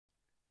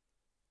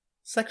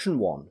Section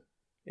 1.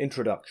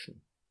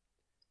 Introduction.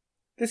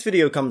 This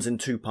video comes in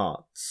two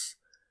parts.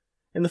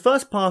 In the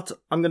first part,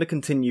 I'm going to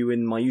continue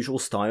in my usual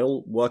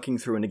style, working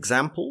through an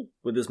example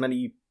with as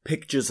many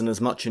pictures and as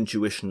much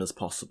intuition as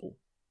possible.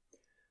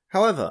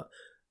 However,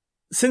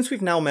 since we've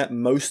now met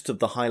most of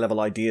the high-level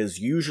ideas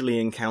usually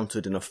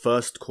encountered in a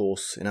first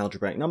course in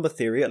algebraic number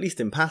theory, at least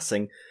in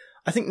passing,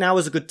 I think now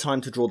is a good time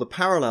to draw the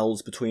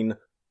parallels between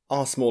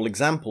our small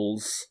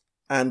examples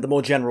and the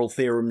more general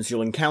theorems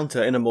you'll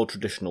encounter in a more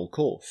traditional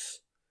course.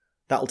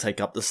 That'll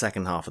take up the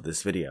second half of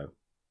this video.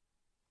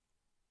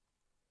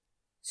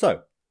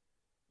 So,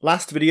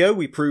 last video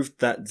we proved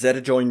that z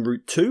adjoin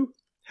root 2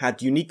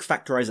 had unique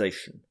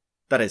factorization.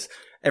 That is,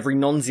 every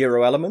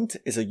non-zero element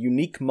is a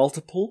unique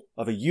multiple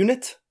of a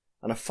unit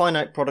and a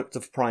finite product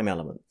of prime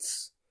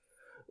elements.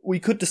 We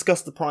could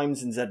discuss the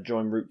primes in z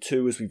adjoin root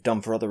 2 as we've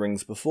done for other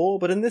rings before,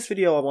 but in this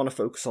video I want to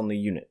focus on the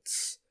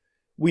units.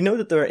 We know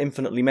that there are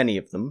infinitely many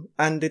of them,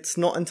 and it's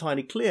not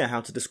entirely clear how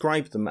to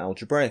describe them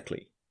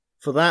algebraically.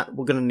 For that,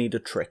 we're going to need a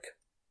trick.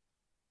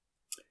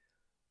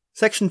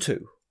 Section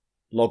 2.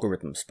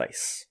 Logarithm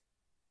space.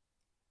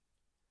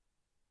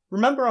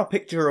 Remember our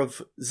picture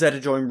of z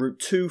adjoin root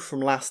 2 from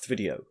last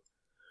video.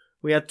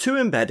 We had two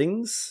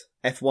embeddings,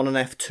 f1 and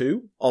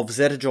f2, of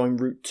z adjoin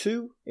root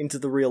 2 into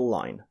the real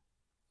line.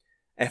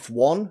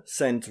 f1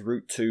 sent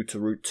root 2 to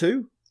root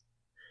 2,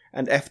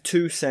 and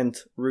f2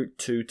 sent root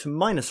 2 to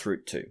minus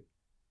root 2.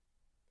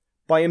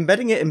 By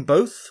embedding it in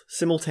both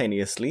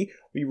simultaneously,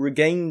 we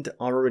regained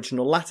our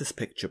original lattice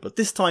picture, but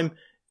this time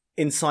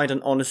inside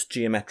an honest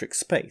geometric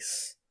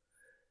space.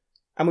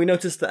 And we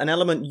noticed that an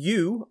element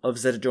u of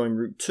z adjoin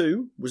root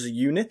 2 was a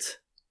unit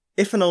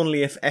if and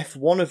only if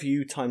f1 of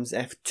u times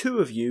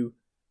f2 of u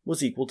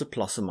was equal to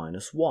plus or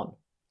minus 1.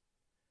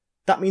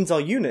 That means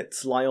our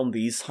units lie on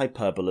these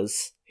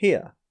hyperbolas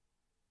here.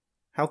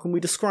 How can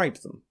we describe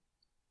them?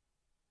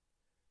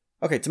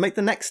 Okay, to make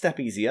the next step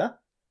easier,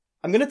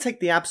 I'm going to take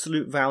the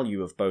absolute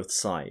value of both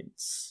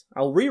sides.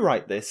 I'll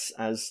rewrite this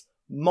as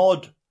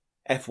mod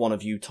f1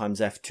 of u times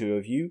f2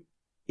 of u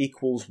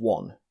equals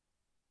 1.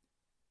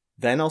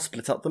 Then I'll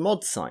split up the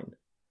mod sign.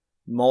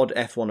 Mod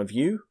f1 of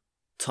u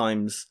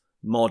times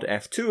mod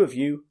f2 of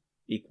u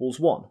equals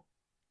 1.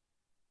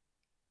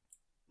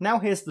 Now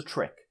here's the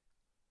trick.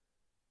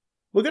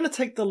 We're going to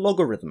take the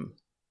logarithm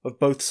of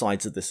both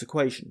sides of this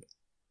equation.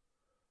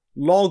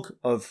 Log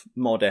of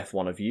mod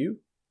f1 of u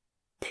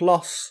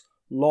plus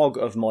log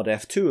of mod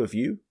f2 of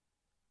u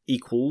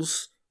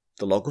equals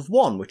the log of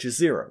 1, which is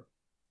 0.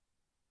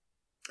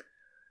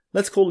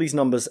 Let's call these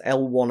numbers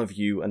L1 of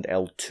u and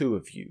L2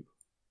 of u.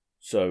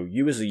 So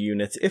u is a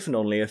unit if and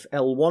only if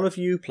L1 of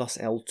u plus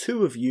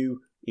L2 of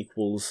u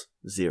equals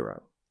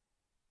 0.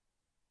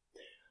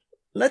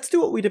 Let's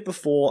do what we did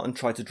before and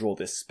try to draw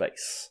this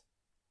space.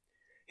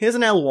 Here's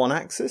an L1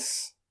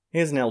 axis,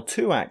 here's an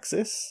L2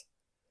 axis,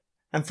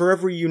 and for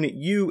every unit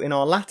u in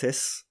our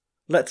lattice,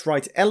 let's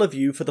write L of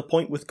u for the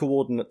point with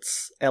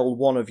coordinates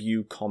L1 of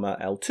u,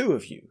 L2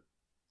 of u.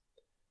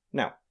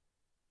 Now,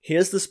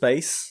 here's the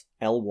space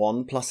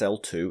L1 plus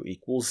L2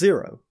 equals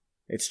 0.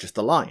 It's just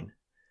a line.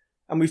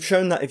 And we've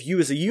shown that if u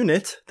is a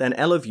unit, then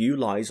L of u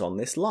lies on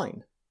this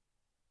line.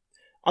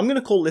 I'm going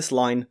to call this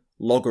line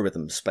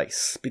logarithm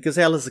space, because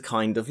L is a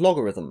kind of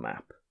logarithm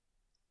map.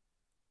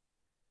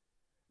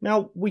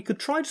 Now, we could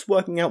try just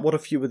working out what a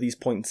few of these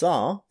points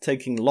are,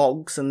 taking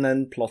logs and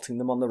then plotting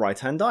them on the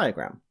right-hand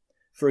diagram.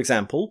 For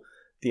example,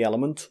 the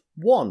element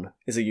 1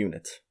 is a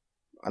unit,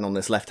 and on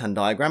this left-hand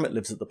diagram it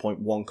lives at the point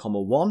 1,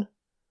 1.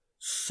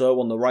 So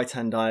on the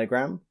right-hand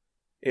diagram,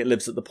 it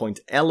lives at the point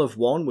L of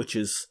 1, which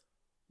is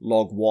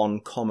log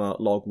 1,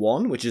 log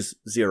 1, which is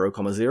 0,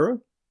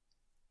 0.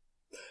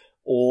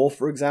 Or,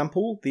 for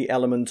example, the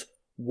element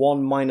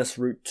 1 minus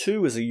root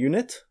 2 is a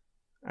unit,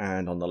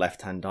 and on the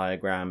left-hand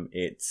diagram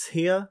it's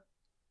here.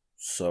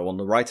 So on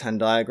the right-hand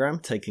diagram,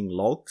 taking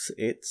logs,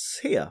 it's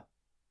here.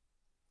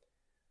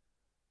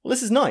 Well,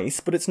 this is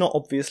nice, but it's not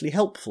obviously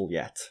helpful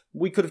yet.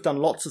 We could have done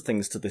lots of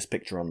things to this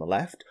picture on the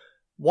left.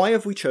 Why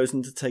have we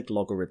chosen to take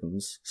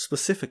logarithms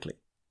specifically?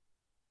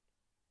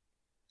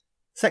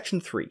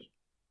 Section 3.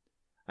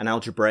 An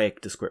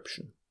algebraic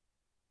description.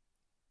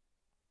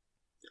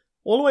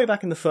 All the way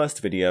back in the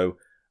first video,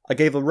 I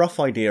gave a rough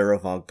idea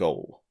of our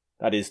goal.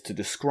 That is, to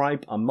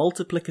describe a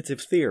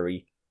multiplicative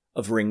theory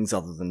of rings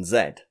other than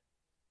Z.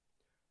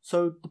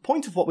 So the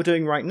point of what we're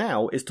doing right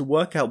now is to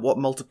work out what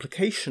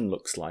multiplication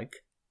looks like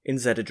in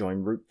z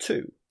adjoin root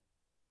 2.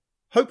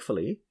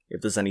 Hopefully,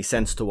 if there's any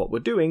sense to what we're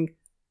doing,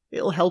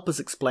 it'll help us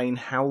explain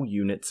how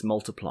units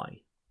multiply.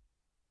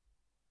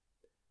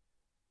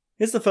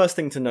 Here's the first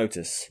thing to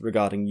notice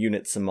regarding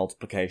units and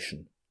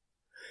multiplication.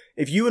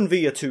 If u and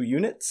v are two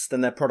units,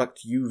 then their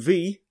product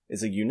uv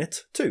is a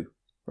unit too.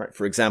 Right?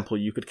 For example,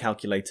 you could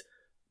calculate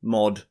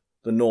mod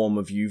the norm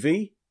of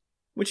uv,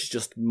 which is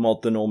just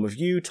mod the norm of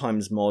u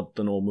times mod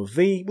the norm of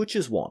v, which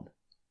is 1.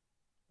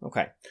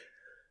 Okay.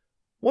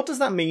 What does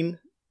that mean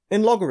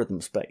in logarithm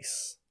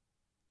space?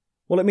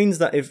 Well, it means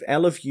that if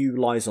L of u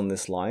lies on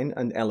this line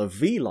and L of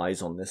v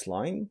lies on this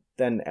line,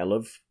 then L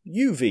of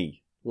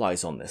uv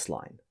lies on this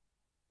line.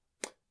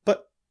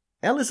 But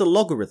L is a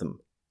logarithm.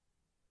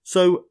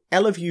 So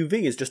L of uv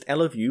is just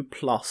L of u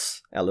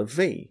plus L of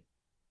v.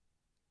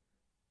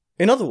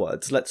 In other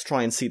words, let's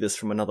try and see this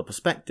from another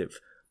perspective.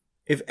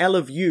 If L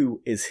of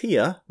u is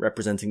here,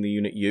 representing the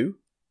unit u,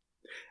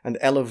 and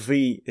L of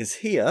v is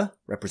here,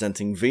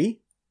 representing v,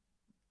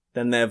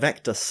 then their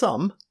vector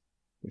sum,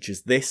 which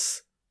is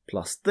this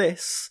plus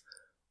this,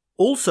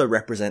 also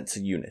represents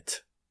a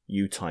unit,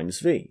 u times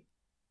v.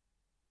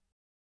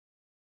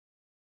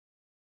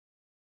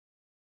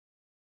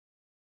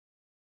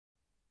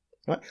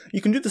 Right?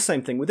 You can do the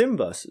same thing with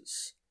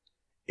inverses.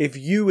 If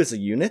u is a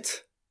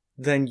unit,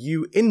 then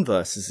u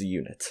inverse is a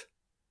unit.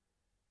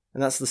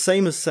 And that's the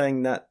same as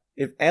saying that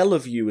if L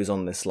of u is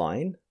on this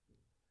line,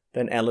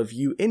 then L of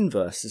u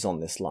inverse is on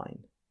this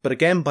line. But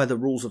again, by the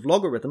rules of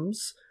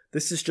logarithms,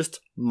 this is just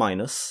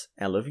minus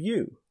L of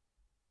u.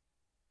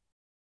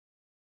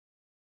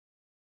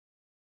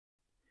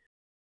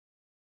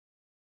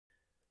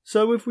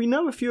 So if we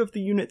know a few of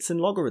the units in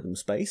logarithm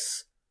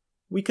space,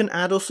 we can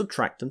add or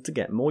subtract them to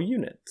get more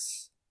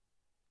units.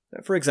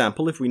 For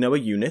example, if we know a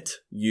unit,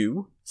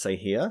 u, say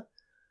here,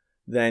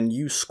 then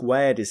u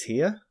squared is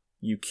here,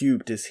 u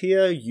cubed is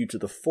here, u to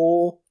the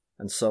 4,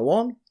 and so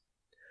on.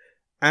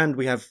 And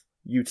we have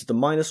u to the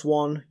minus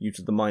 1, u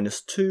to the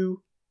minus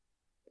 2.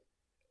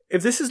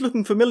 If this is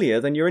looking familiar,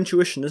 then your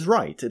intuition is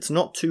right. It's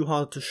not too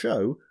hard to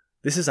show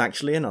this is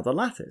actually another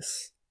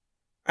lattice.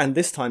 And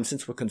this time,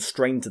 since we're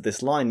constrained to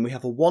this line, we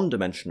have a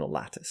one-dimensional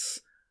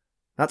lattice.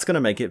 That's going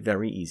to make it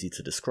very easy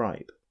to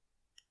describe.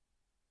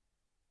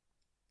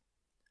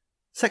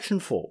 Section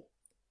 4.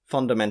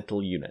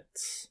 Fundamental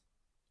units.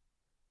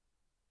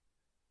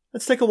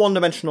 Let's take a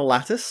one-dimensional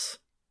lattice.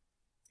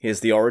 Here's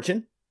the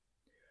origin.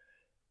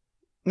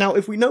 Now,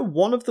 if we know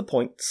one of the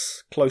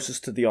points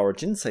closest to the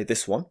origin, say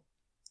this one,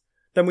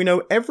 then we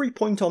know every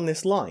point on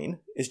this line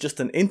is just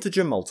an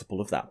integer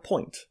multiple of that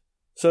point.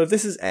 So if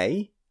this is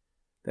a,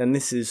 then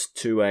this is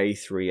 2a,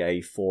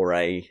 3a,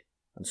 4a,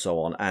 and so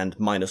on, and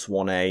minus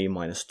 1a,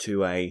 minus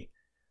 2a.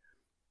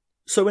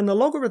 So in the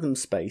logarithm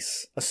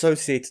space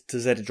associated to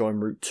z adjoin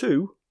root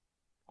 2,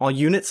 our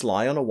units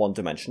lie on a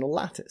one-dimensional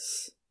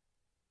lattice.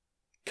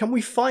 Can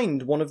we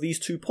find one of these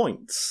 2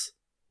 points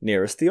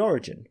nearest the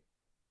origin?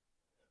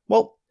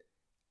 Well,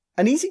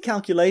 an easy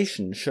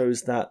calculation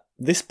shows that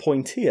this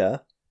point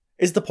here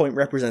is the point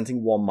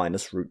representing 1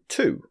 minus root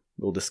 2.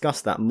 We'll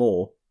discuss that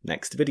more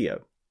next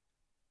video.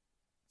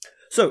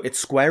 So its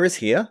square is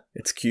here,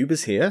 its cube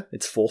is here,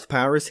 its fourth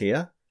power is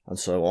here, and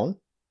so on.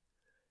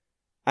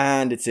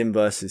 And its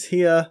inverse is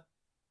here,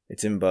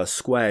 its inverse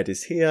squared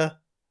is here,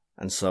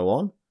 and so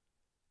on.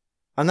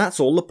 And that's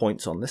all the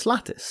points on this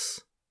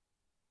lattice.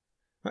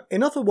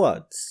 In other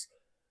words,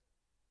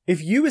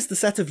 if u is the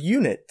set of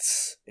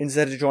units in z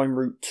adjoin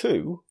root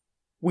 2,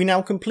 we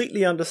now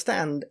completely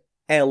understand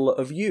L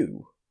of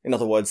u. In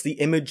other words, the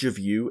image of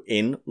u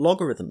in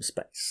logarithm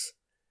space.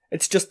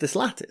 It's just this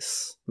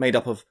lattice, made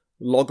up of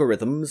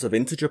logarithms of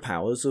integer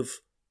powers of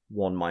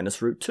 1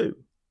 minus root 2.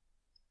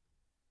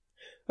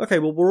 Okay,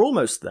 well, we're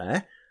almost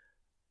there.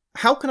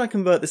 How can I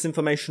convert this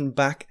information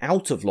back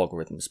out of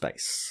logarithm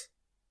space?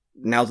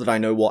 Now that I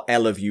know what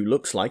L of u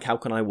looks like, how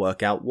can I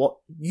work out what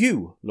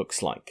u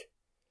looks like?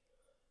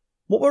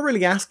 What we're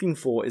really asking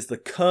for is the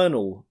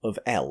kernel of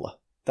L.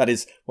 That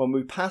is, when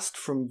we passed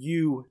from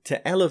u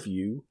to L of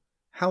u,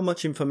 how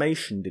much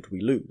information did we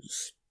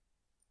lose?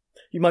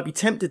 You might be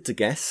tempted to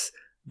guess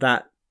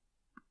that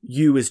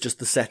u is just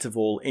the set of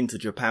all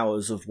integer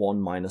powers of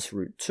 1 minus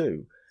root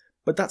 2,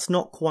 but that's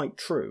not quite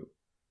true.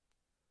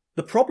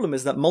 The problem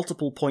is that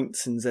multiple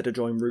points in z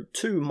adjoin root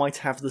 2 might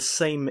have the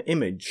same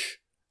image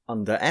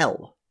under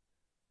L.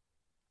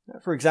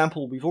 For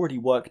example, we've already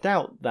worked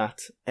out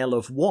that L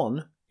of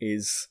 1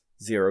 is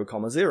 0,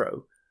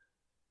 0,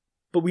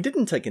 but we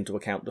didn't take into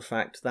account the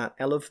fact that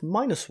L of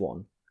minus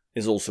 1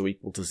 is also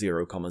equal to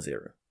 0,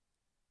 0.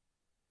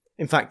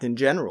 In fact, in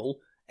general,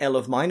 L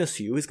of minus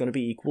u is going to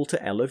be equal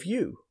to L of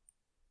u.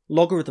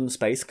 Logarithm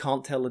space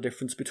can't tell the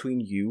difference between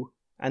u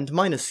and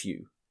minus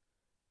u.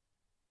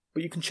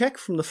 But you can check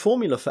from the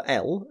formula for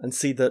L and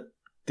see that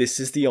this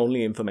is the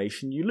only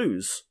information you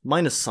lose.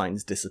 Minus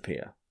signs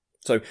disappear.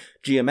 So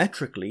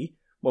geometrically,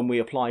 when we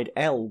applied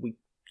L, we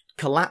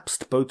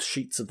collapsed both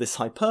sheets of this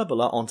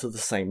hyperbola onto the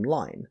same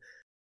line.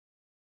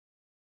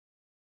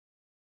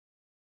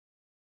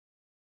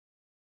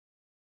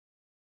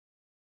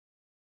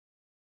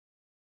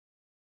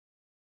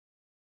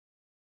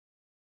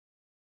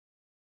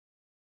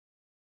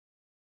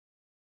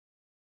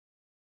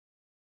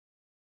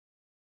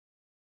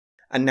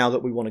 And now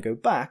that we want to go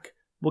back,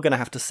 we're going to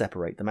have to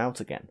separate them out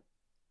again.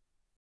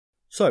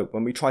 So,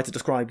 when we try to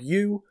describe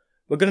u,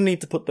 we're going to need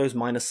to put those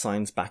minus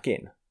signs back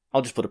in.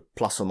 I'll just put a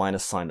plus or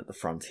minus sign at the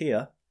front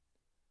here.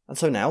 And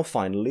so now,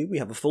 finally, we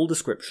have a full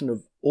description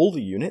of all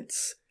the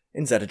units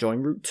in z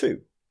adjoin root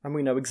 2, and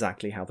we know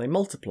exactly how they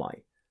multiply.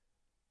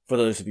 For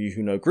those of you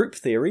who know group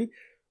theory,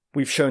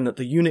 we've shown that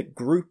the unit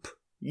group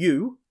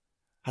u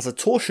has a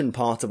torsion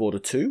part of order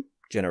 2,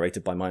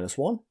 generated by minus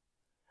 1,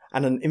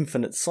 and an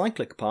infinite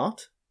cyclic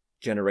part,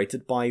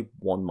 generated by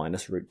 1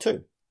 minus root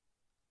 2.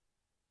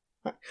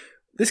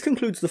 This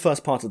concludes the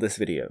first part of this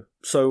video,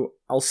 so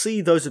I'll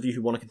see those of you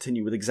who want to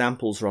continue with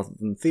examples rather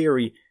than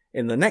theory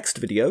in the next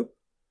video,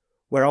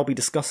 where I'll be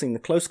discussing the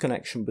close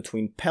connection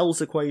between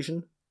Pell's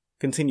equation,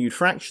 continued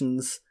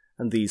fractions,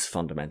 and these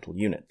fundamental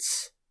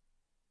units.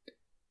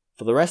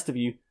 For the rest of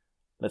you,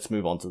 let's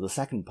move on to the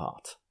second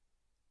part.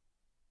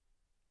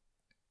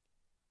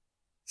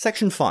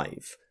 Section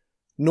 5.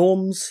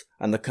 Norms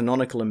and the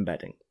canonical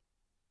embedding.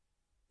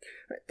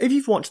 If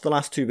you've watched the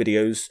last two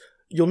videos,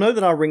 you'll know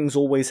that our rings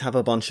always have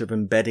a bunch of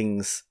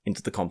embeddings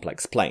into the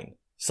complex plane.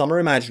 Some are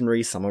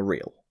imaginary, some are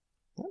real.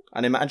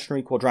 An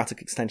imaginary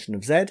quadratic extension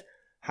of Z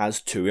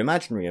has two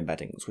imaginary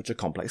embeddings, which are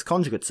complex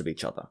conjugates of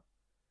each other.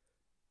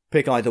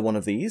 Pick either one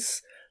of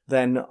these,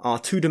 then our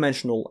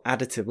two-dimensional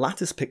additive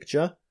lattice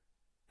picture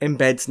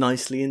embeds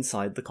nicely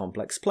inside the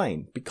complex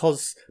plane,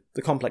 because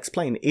the complex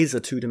plane is a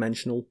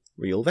two-dimensional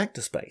real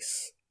vector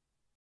space.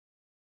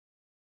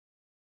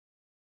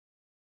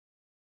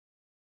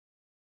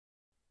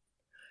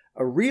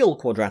 A real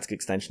quadratic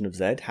extension of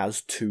Z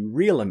has two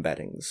real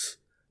embeddings.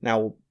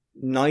 Now,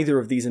 neither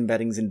of these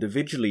embeddings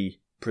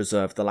individually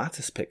preserve the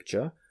lattice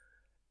picture,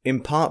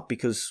 in part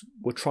because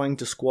we're trying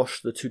to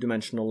squash the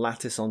two-dimensional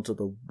lattice onto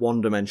the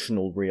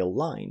one-dimensional real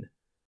line.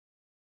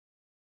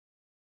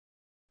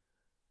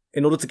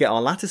 In order to get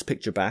our lattice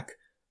picture back,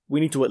 we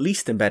need to at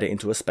least embed it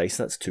into a space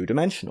that's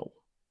two-dimensional.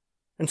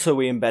 And so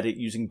we embed it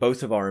using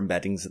both of our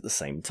embeddings at the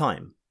same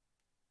time.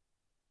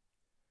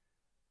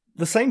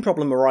 The same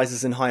problem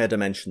arises in higher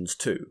dimensions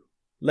too.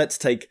 Let's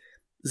take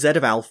Z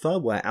of alpha,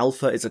 where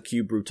alpha is a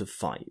cube root of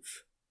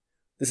 5.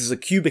 This is a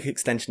cubic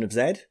extension of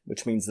Z,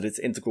 which means that its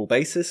integral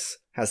basis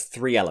has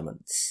 3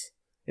 elements.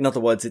 In other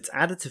words, its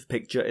additive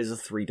picture is a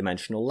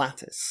 3-dimensional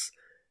lattice.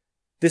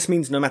 This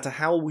means no matter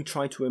how we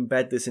try to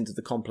embed this into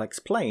the complex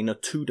plane, a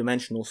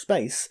 2-dimensional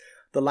space,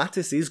 the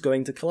lattice is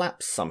going to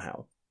collapse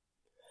somehow.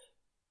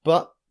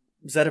 But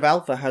Z of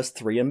alpha has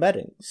 3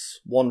 embeddings,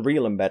 one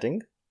real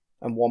embedding,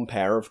 and one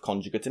pair of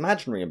conjugate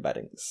imaginary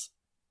embeddings.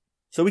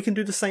 So we can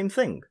do the same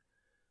thing.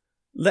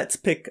 Let's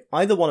pick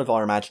either one of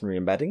our imaginary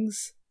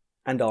embeddings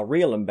and our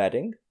real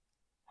embedding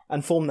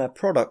and form their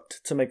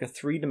product to make a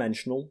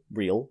 3-dimensional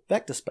real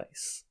vector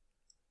space.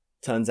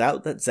 Turns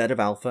out that Z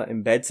of alpha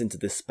embeds into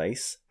this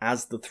space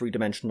as the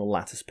 3-dimensional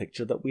lattice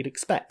picture that we'd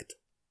expect.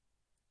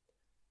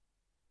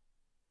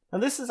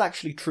 And this is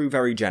actually true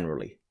very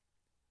generally.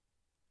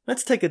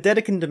 Let's take a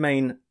Dedekind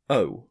domain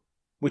O,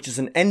 which is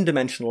an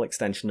n-dimensional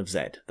extension of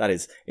Z. That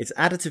is, its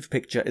additive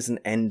picture is an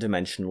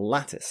n-dimensional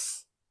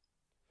lattice.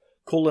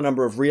 Call the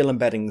number of real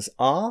embeddings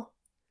R,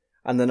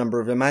 and the number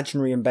of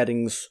imaginary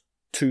embeddings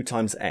 2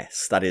 times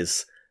S. That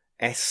is,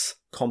 S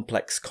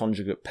complex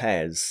conjugate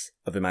pairs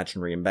of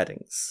imaginary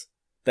embeddings.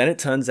 Then it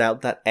turns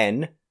out that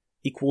n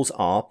equals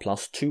R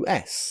plus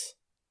 2S.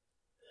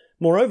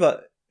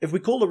 Moreover, if we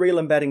call the real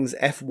embeddings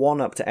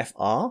F1 up to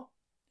FR,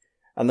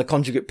 and the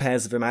conjugate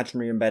pairs of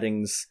imaginary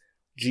embeddings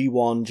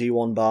G1,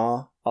 G1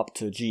 bar up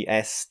to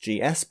GS,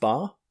 GS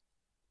bar,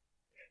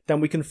 then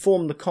we can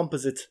form the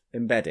composite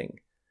embedding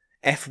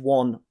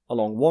F1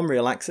 along one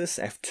real axis,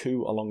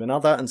 F2 along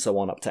another, and so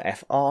on up to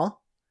FR,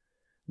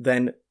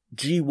 then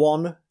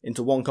G1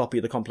 into one copy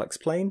of the complex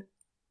plane,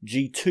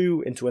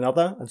 G2 into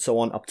another, and so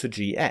on up to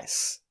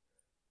GS.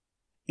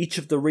 Each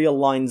of the real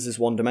lines is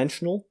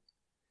one-dimensional,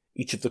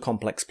 each of the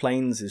complex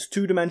planes is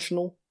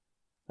two-dimensional,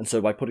 and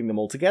so by putting them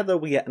all together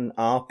we get an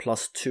R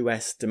plus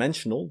 2S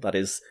dimensional, that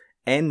is,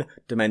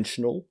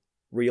 n-dimensional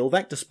real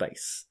vector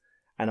space,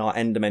 and our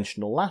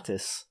n-dimensional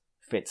lattice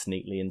fits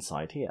neatly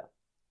inside here.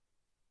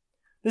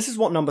 This is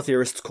what number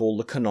theorists call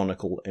the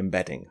canonical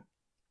embedding.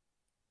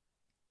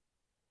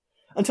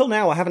 Until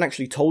now, I haven't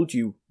actually told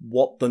you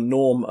what the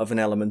norm of an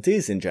element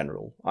is in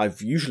general.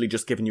 I've usually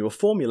just given you a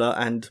formula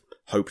and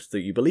hoped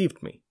that you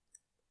believed me.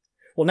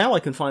 Well, now I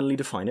can finally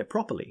define it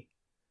properly.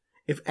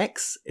 If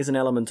X is an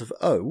element of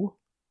O,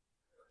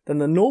 then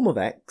the norm of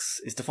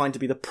X is defined to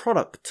be the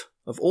product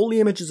of all the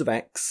images of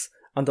X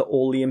under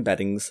all the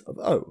embeddings of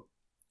O.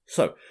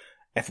 So,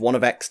 F1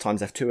 of X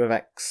times F2 of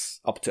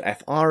X up to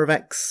FR of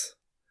X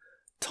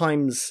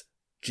times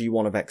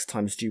G1 of X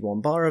times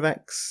G1 bar of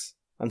X,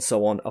 and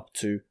so on up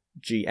to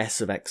GS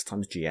of X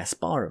times GS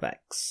bar of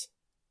X.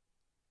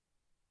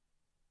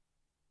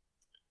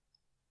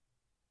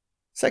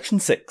 Section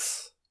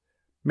 6.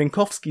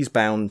 Minkowski's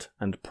bound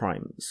and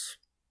primes.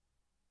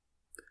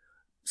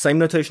 Same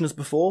notation as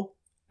before,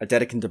 a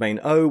Dedekind domain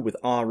O with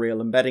R real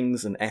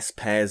embeddings and S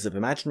pairs of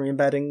imaginary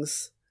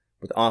embeddings,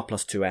 with R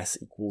plus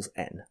 2S equals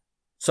N.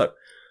 So,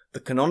 the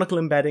canonical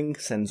embedding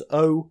sends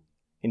O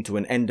into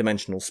an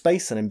n-dimensional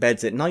space and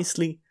embeds it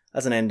nicely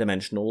as an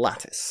n-dimensional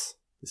lattice.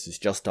 This is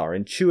just our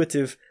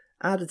intuitive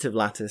additive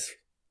lattice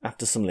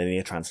after some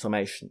linear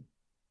transformation.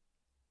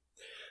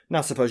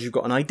 Now suppose you've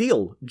got an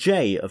ideal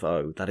J of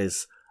O, that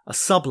is, a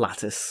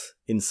sublattice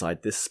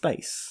inside this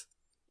space,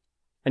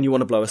 and you want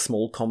to blow a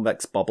small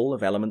convex bubble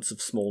of elements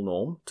of small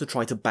norm to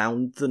try to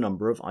bound the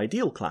number of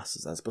ideal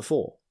classes as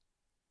before.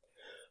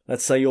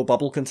 Let's say your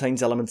bubble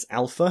contains elements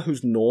alpha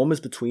whose norm is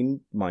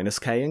between minus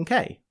k and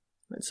k.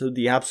 So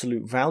the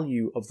absolute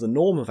value of the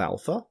norm of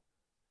alpha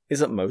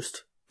is at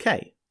most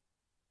k.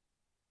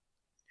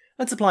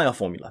 Let's apply our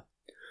formula.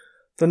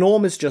 The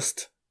norm is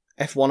just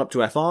f1 up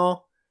to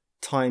fr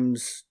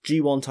times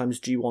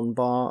g1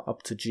 bar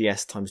up to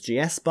gs times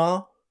gs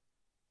bar.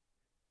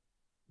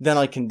 Then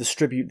I can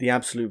distribute the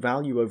absolute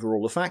value over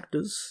all the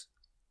factors.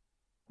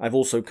 I've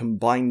also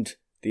combined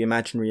the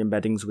imaginary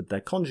embeddings with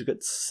their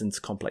conjugates, since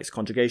complex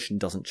conjugation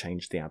doesn't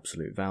change the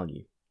absolute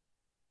value.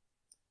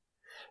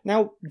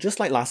 Now, just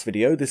like last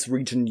video, this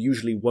region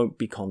usually won't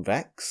be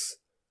convex,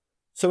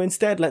 so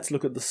instead let's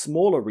look at the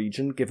smaller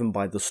region given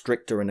by the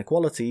stricter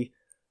inequality,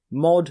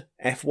 mod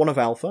f1 of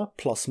alpha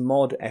plus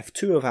mod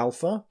f2 of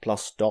alpha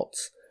plus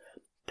dots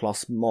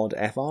plus mod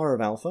fr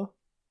of alpha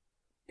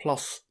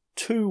plus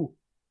 2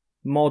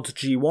 mod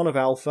g1 of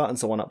alpha and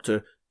so on up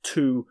to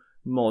 2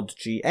 mod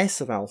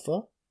gs of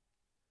alpha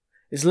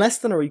is less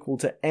than or equal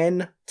to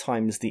n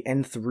times the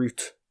nth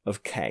root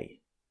of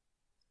k.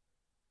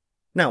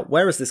 Now,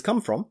 where has this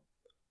come from?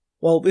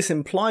 Well, this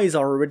implies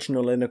our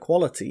original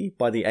inequality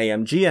by the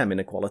AMGM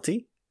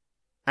inequality,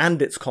 and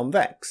it's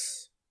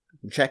convex.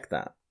 Check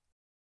that.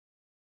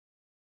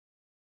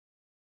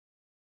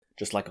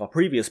 Just like our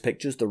previous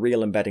pictures, the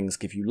real embeddings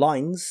give you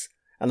lines,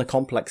 and the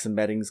complex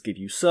embeddings give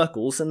you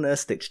circles, and they're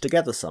stitched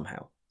together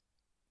somehow.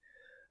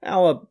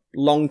 Our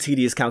long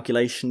tedious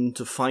calculation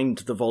to find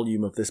the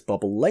volume of this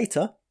bubble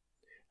later,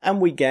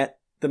 and we get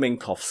the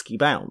Minkowski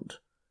bound.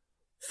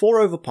 4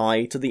 over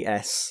pi to the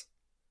s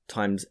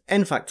times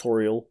n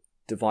factorial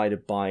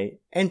divided by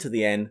n to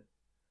the n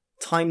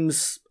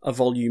times a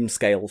volume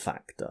scale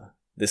factor.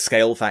 This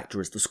scale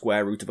factor is the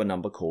square root of a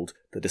number called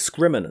the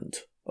discriminant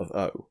of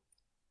O.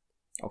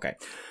 Okay,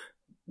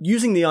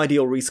 using the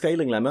ideal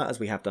rescaling lemma, as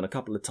we have done a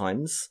couple of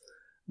times,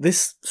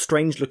 this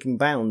strange looking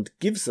bound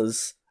gives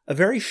us a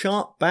very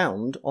sharp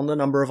bound on the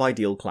number of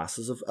ideal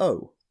classes of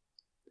O.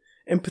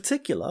 In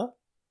particular,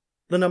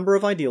 the number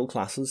of ideal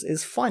classes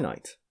is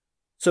finite.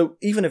 So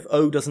even if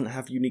O doesn't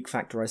have unique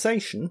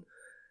factorization,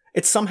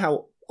 it's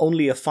somehow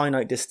only a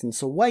finite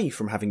distance away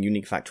from having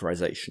unique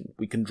factorization.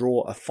 We can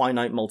draw a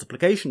finite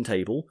multiplication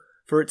table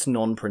for its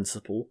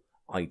non-principal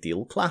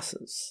ideal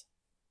classes.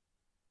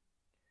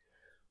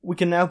 We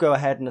can now go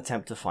ahead and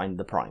attempt to find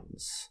the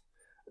primes.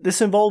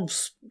 This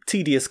involves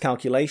tedious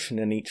calculation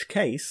in each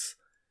case,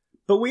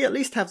 but we at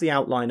least have the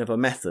outline of a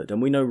method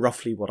and we know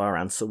roughly what our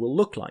answer will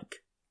look like.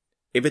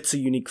 If it's a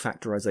unique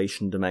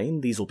factorization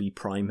domain, these will be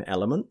prime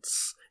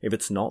elements. If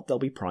it's not, they'll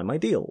be prime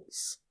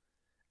ideals.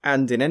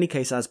 And in any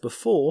case, as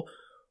before,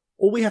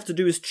 all we have to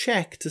do is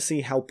check to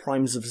see how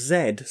primes of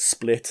Z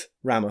split,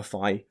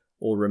 ramify,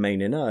 or remain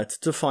inert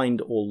to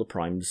find all the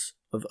primes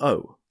of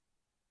O.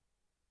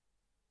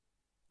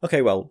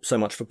 Okay, well, so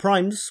much for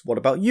primes. What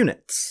about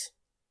units?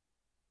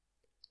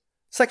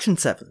 Section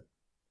 7.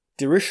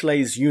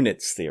 Dirichlet's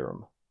units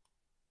theorem.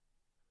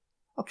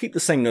 I'll keep the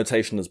same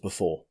notation as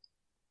before.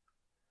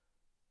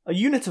 A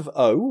unit of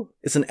O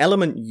is an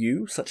element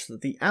U such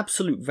that the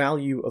absolute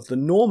value of the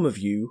norm of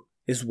U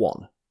is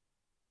 1.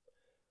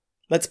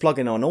 Let's plug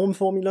in our norm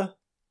formula.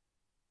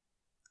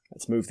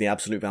 Let's move the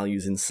absolute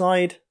values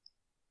inside.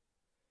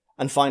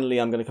 And finally,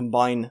 I'm going to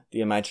combine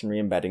the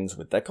imaginary embeddings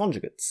with their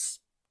conjugates.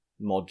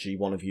 Mod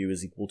g1 of u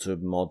is equal to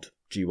mod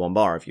g1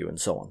 bar of u, and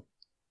so on.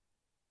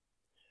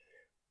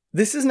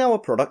 This is now a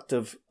product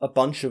of a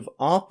bunch of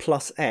r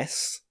plus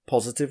s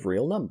positive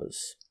real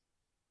numbers.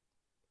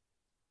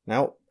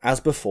 Now, as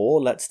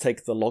before, let's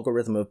take the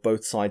logarithm of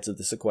both sides of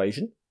this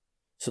equation,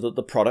 so that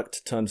the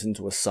product turns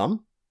into a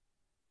sum.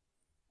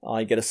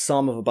 I get a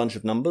sum of a bunch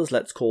of numbers,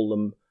 let's call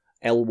them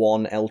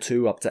L1,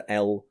 L2 up to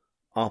L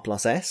r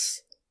plus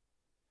s,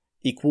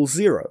 equals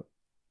 0.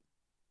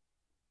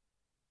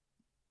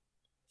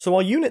 So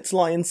our units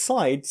lie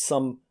inside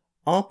some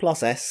r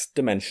plus s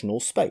dimensional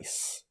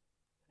space.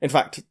 In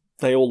fact,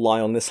 they all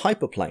lie on this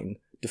hyperplane,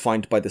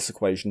 defined by this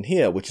equation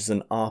here, which is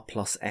an r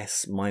plus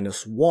s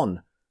minus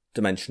 1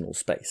 dimensional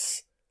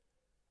space.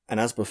 And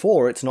as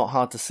before, it's not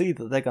hard to see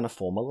that they're going to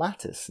form a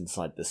lattice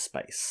inside this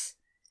space.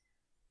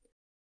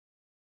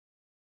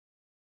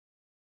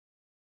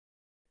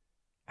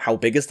 How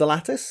big is the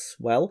lattice?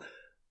 Well,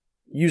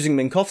 using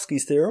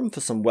Minkowski's theorem for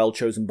some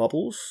well-chosen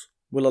bubbles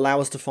will allow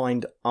us to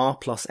find r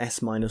plus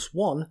s minus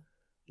 1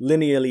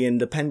 linearly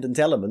independent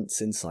elements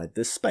inside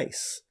this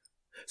space.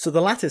 So the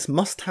lattice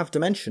must have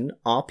dimension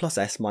r plus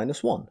s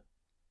minus 1.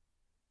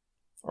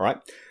 Alright,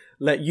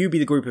 let U be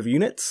the group of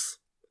units.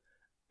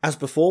 As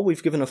before,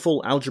 we've given a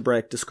full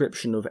algebraic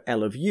description of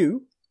L of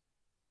U.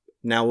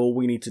 Now all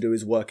we need to do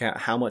is work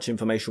out how much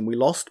information we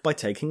lost by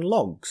taking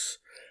logs.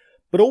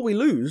 But all we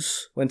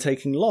lose when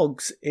taking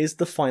logs is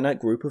the finite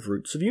group of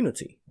roots of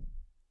unity.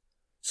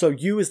 So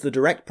U is the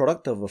direct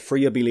product of a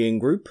free abelian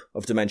group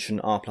of dimension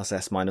r plus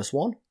s minus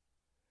 1,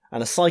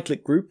 and a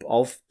cyclic group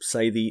of,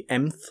 say, the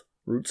mth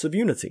roots of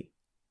unity.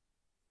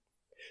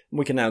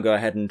 We can now go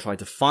ahead and try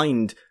to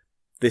find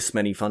this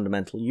many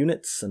fundamental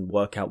units and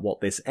work out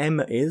what this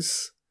m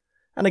is,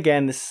 and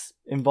again this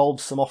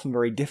involves some often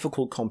very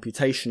difficult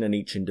computation in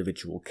each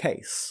individual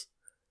case.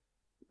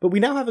 But we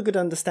now have a good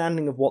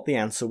understanding of what the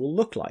answer will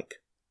look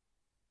like.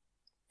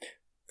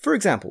 For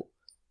example,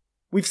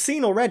 We've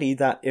seen already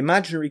that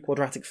imaginary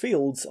quadratic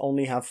fields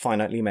only have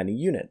finitely many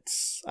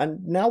units,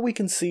 and now we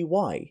can see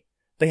why.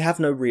 They have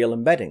no real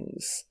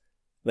embeddings.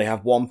 They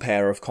have one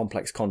pair of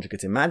complex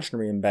conjugate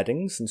imaginary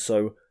embeddings, and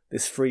so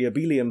this free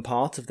abelian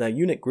part of their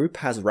unit group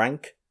has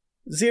rank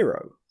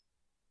 0.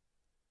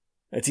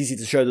 It's easy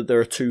to show that there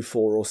are 2,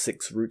 4, or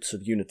 6 roots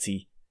of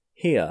unity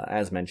here,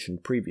 as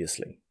mentioned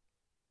previously.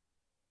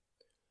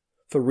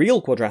 For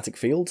real quadratic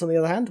fields, on the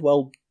other hand,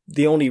 well,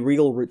 the only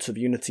real roots of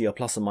unity are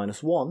plus and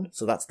minus 1,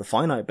 so that's the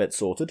finite bit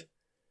sorted.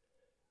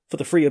 For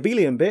the free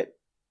abelian bit,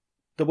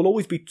 there will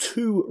always be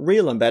 2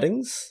 real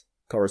embeddings,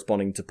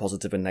 corresponding to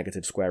positive and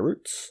negative square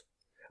roots,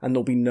 and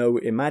there'll be no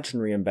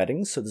imaginary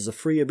embeddings, so there's a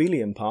free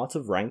abelian part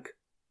of rank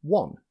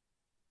 1,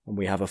 and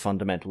we have a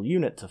fundamental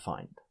unit to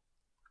find.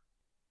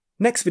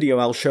 Next video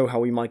I'll show how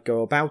we might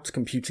go about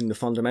computing the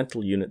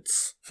fundamental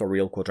units for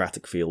real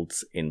quadratic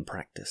fields in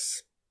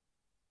practice.